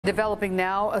Developing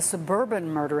now, a suburban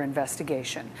murder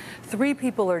investigation. 3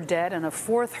 people are dead and a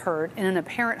 4th hurt in an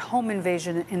apparent home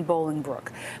invasion in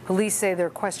Bolingbrook. Police say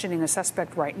they're questioning a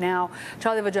suspect right now.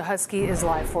 Charlie Wojciechowski is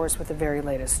live for us with the very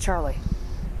latest. Charlie.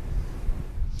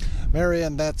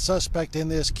 Marion, that suspect in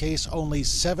this case, only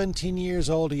 17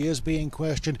 years old. He is being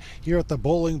questioned here at the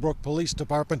Bolingbrook Police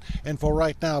Department, and for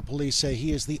right now, police say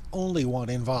he is the only one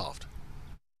involved.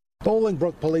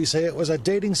 Bolingbrook police say it was a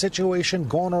dating situation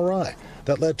gone awry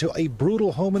that led to a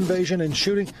brutal home invasion and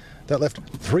shooting that left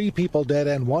 3 people dead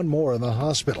and 1 more in the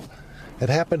hospital. It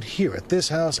happened here at this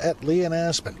house at Lee and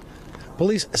Aspen.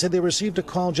 Police said they received a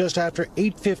call just after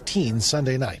 8:15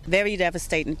 Sunday night. Very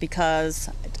devastating because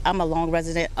I'm a long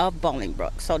resident of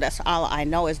Bolingbrook, so that's all I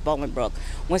know is Bolingbrook.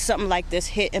 When something like this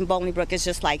hit in Bolingbrook, it's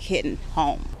just like hitting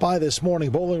home. By this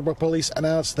morning, Bolingbrook police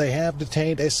announced they have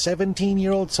detained a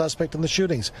 17-year-old suspect in the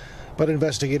shootings, but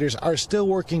investigators are still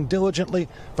working diligently,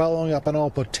 following up on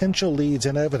all potential leads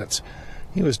and evidence.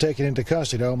 He was taken into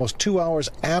custody almost 2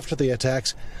 hours after the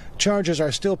attacks. Charges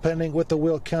are still pending with the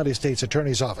Will County State's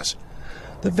Attorney's Office.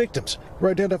 The victims were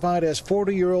identified as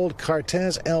 40-year-old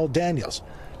Cartez L. Daniels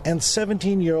and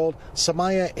 17-year-old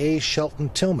Samaya A. Shelton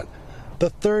Tillman.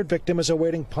 The 3rd victim is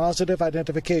awaiting positive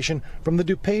identification from the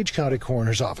DuPage County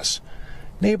Coroner's Office.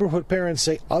 Neighborhood parents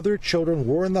say other children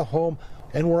were in the home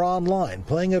and were online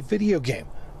playing a video game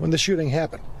when the shooting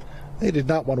happened. They did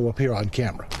not want to appear on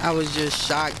camera. I was just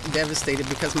shocked, devastated,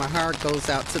 because my heart goes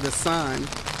out to the son,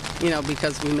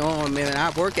 because we know him, and I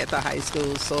work at the high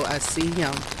school, so I see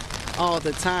him all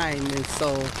the time, and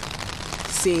so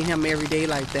seeing him every day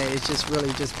like that, it just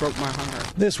really just broke my heart.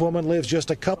 This woman lives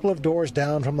just a couple of doors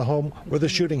down from the home where the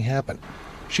shooting happened.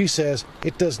 She says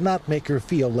it does not make her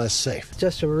feel less safe.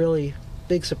 Just a really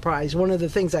big surprise. One of the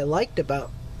things I liked about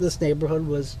this neighborhood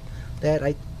was that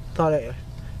I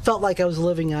felt like I was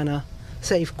living on a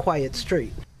safe, quiet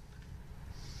street.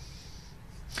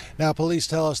 Now, police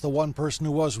tell us the one person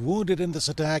who was wounded in this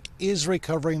attack is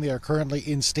recovering. They are currently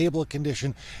in stable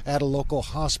condition at a local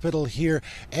hospital here.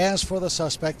 As for the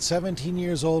suspect, 17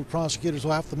 years old, prosecutors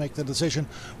will have to make the decision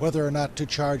whether or not to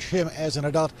charge him as an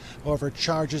adult. However,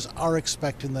 charges are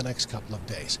expected in the next couple of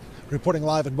days. Reporting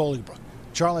live in Bolingbrook,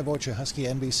 Charlie Wojciechowski,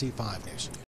 NBC 5 News.